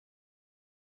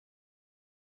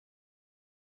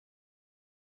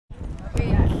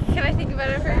I think about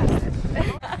it first.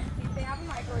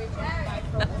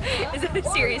 Is it a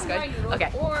serious question? Okay.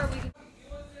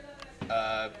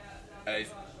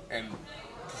 And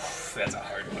that's a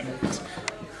hard one.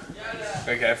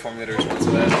 Okay, formulate a response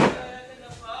to that.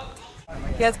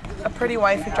 He has a pretty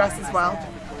wife who dresses well.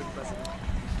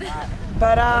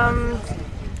 But I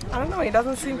don't know, he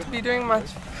doesn't seem to be doing much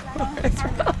for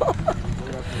Israel.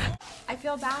 I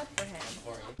feel bad for him.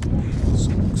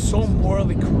 So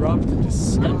morally corrupt and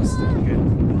disgusting.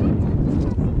 And,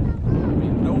 I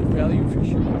mean, no value for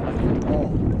human life at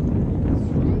all.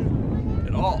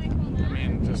 At all. I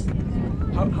mean, just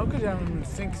how could anyone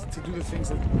think to do the things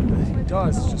that he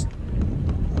does? Just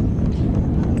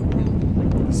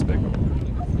despicable.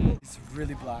 He's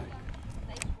really black.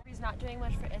 He's not doing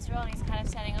much for Israel, and he's kind of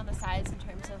standing on the sides in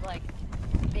terms of like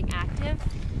being active.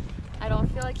 I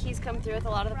don't feel like he's come through with a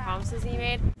lot of the promises he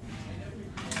made.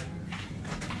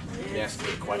 You asked me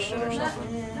a question or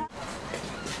something?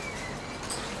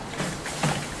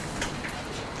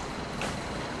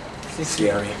 6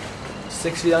 feet.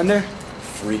 6 feet under?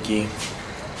 Freaky.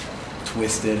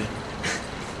 Twisted.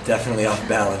 Definitely off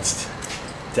balanced.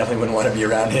 Definitely wouldn't want to be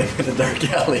around him in a dark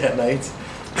alley at night.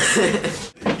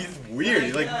 He's weird.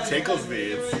 He like tickles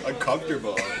me. It's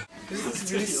uncomfortable. This is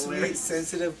this really sweet,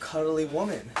 sensitive, cuddly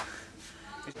woman.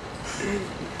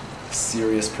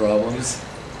 Serious problems.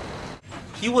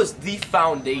 He was the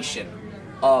foundation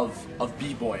of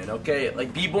b-boying, okay?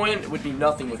 Like, b-boying would be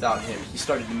nothing without him. He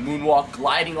started the moonwalk,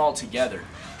 gliding all together.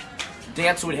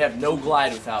 Dance would have no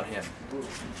glide without him.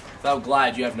 Without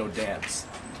glide, you have no dance.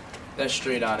 That's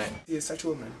straight on it. He is such a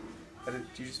woman that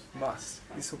you just must.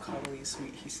 He's so cuddly, he's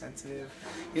sweet, he's sensitive.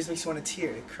 He just makes you want to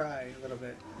tear, to cry a little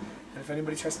bit. And if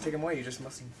anybody tries to take him away, you just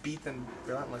must beat them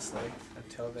relentlessly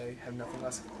until they have nothing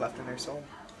left in their soul.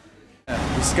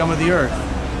 The scum of the earth.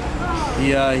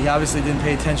 He obviously didn't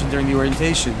pay attention during the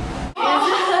orientation.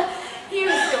 He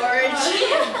was gorgeous.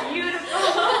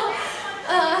 Beautiful.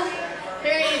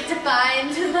 Very defined.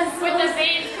 With the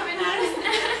veins coming out of his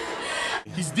neck.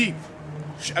 He's deep.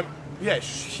 Yeah,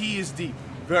 he is deep.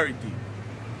 Very deep.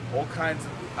 All kinds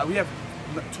of... we have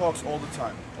talks all the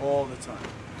time. All the time.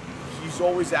 He's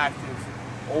always active.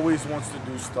 Always wants to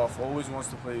do stuff. Always wants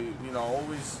to play, you know,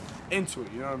 always into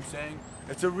it. You know what I'm saying?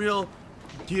 It's a real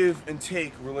give and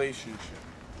take relationship.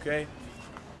 Okay?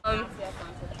 I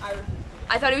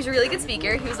thought he was a really good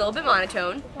speaker. He was a little bit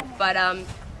monotone, but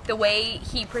the way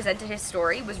he presented his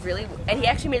story was really... And he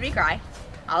actually made me cry.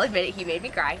 I'll admit it, he made me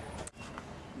cry.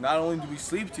 Not only do we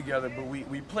sleep together, but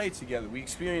we play together. We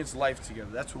experience life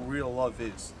together. That's what real love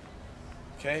is.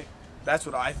 Okay? That's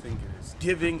what I think it is.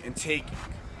 Giving and taking.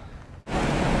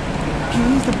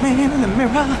 He's the man in the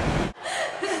mirror.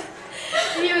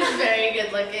 He was very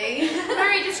good looking.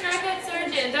 Murray, describe that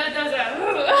surgeon.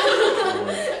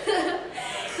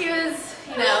 He was,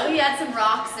 you know, he had some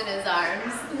rocks in his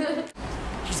arms.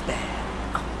 He's bad.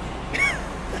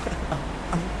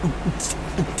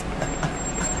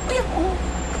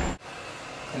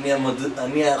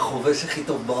 אני החובש הכי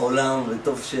טוב בעולם,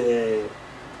 וטוב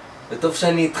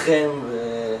שאני איתכם,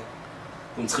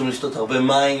 ואתם צריכים לשתות הרבה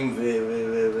מים,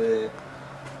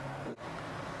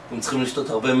 אתם צריכים לשתות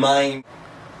הרבה מים,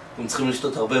 אתם צריכים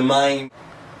לשתות הרבה מים,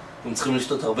 אתם צריכים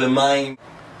לשתות הרבה מים,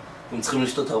 אתם צריכים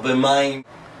לשתות הרבה מים,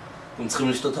 אתם צריכים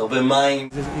לשתות הרבה מים.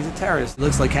 He's a terrorist. He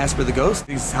looks like Casper the Ghost.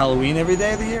 He's Halloween every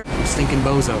day of the year. Stinking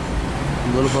bozo.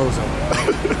 Little bozo.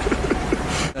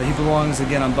 He belongs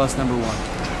again on bus number 1.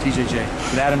 TJJ,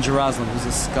 with Adam Jerusalem, who's a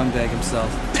scumbag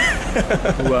himself.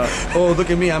 Who, oh,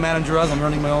 look at me, I'm Adam Jerusalem, I'm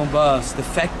running my own bus.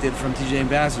 Defected from TJ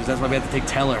Ambassadors, that's why we had to take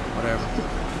Teller, whatever.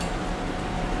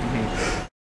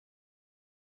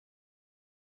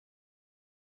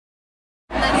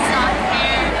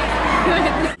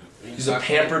 He's a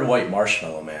pampered white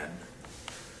marshmallow man.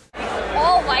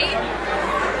 All white?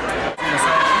 His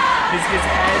head,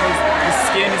 his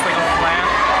skin is like a flap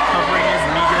covering his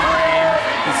meager brain,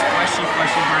 his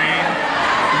fleshy brain.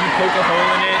 If you poke a hole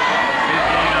in it,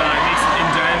 it makes an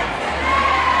indent.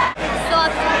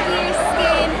 Soft, clear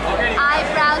skin,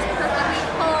 eyebrows perfectly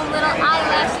combed, little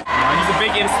eyelashes. He's a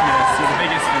big isthmus. He's a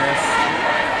big isthmus.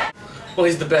 Well,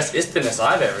 he's the best isthmus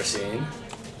I've ever seen.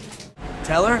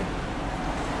 Teller?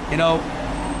 You know,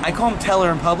 I call him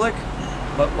Teller in public,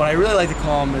 but what I really like to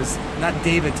call him is not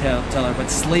David Teller, but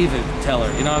Slavid Teller.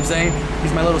 You know what I'm saying?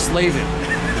 He's my little Slavid.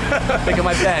 Look at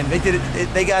my band. They did it.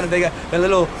 They got that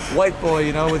little white boy,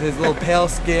 you know, with his little pale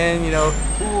skin. You know,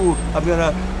 ooh, I'm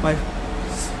gonna my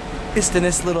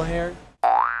istinous little hair.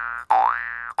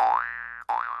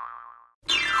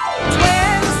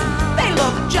 Twins, they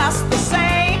look just the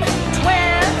same.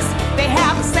 Twins, they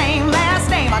have the same last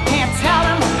name. I can't tell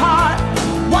them apart.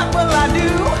 What will I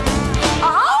do?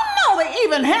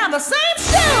 the same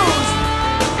shoes.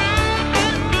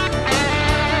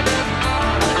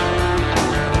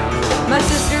 My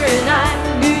sister and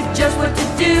I knew just what to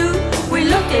do. We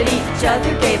looked at each other,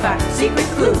 gave our secret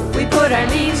clue. We put our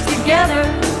knees together,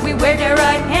 we waved our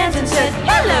right hands and said,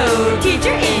 "Hello,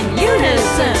 teacher," in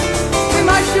unison. We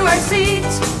marched to our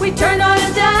seats, we turned on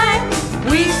a dime.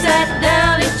 We sat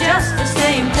down at just the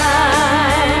same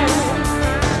time.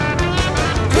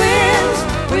 Twins,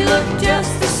 we look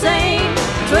just the same.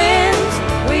 Twins,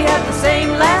 we have the same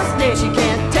last name. She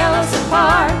can't tell us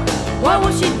apart. What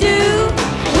will she do?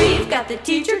 We've got the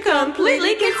teacher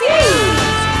completely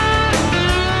confused.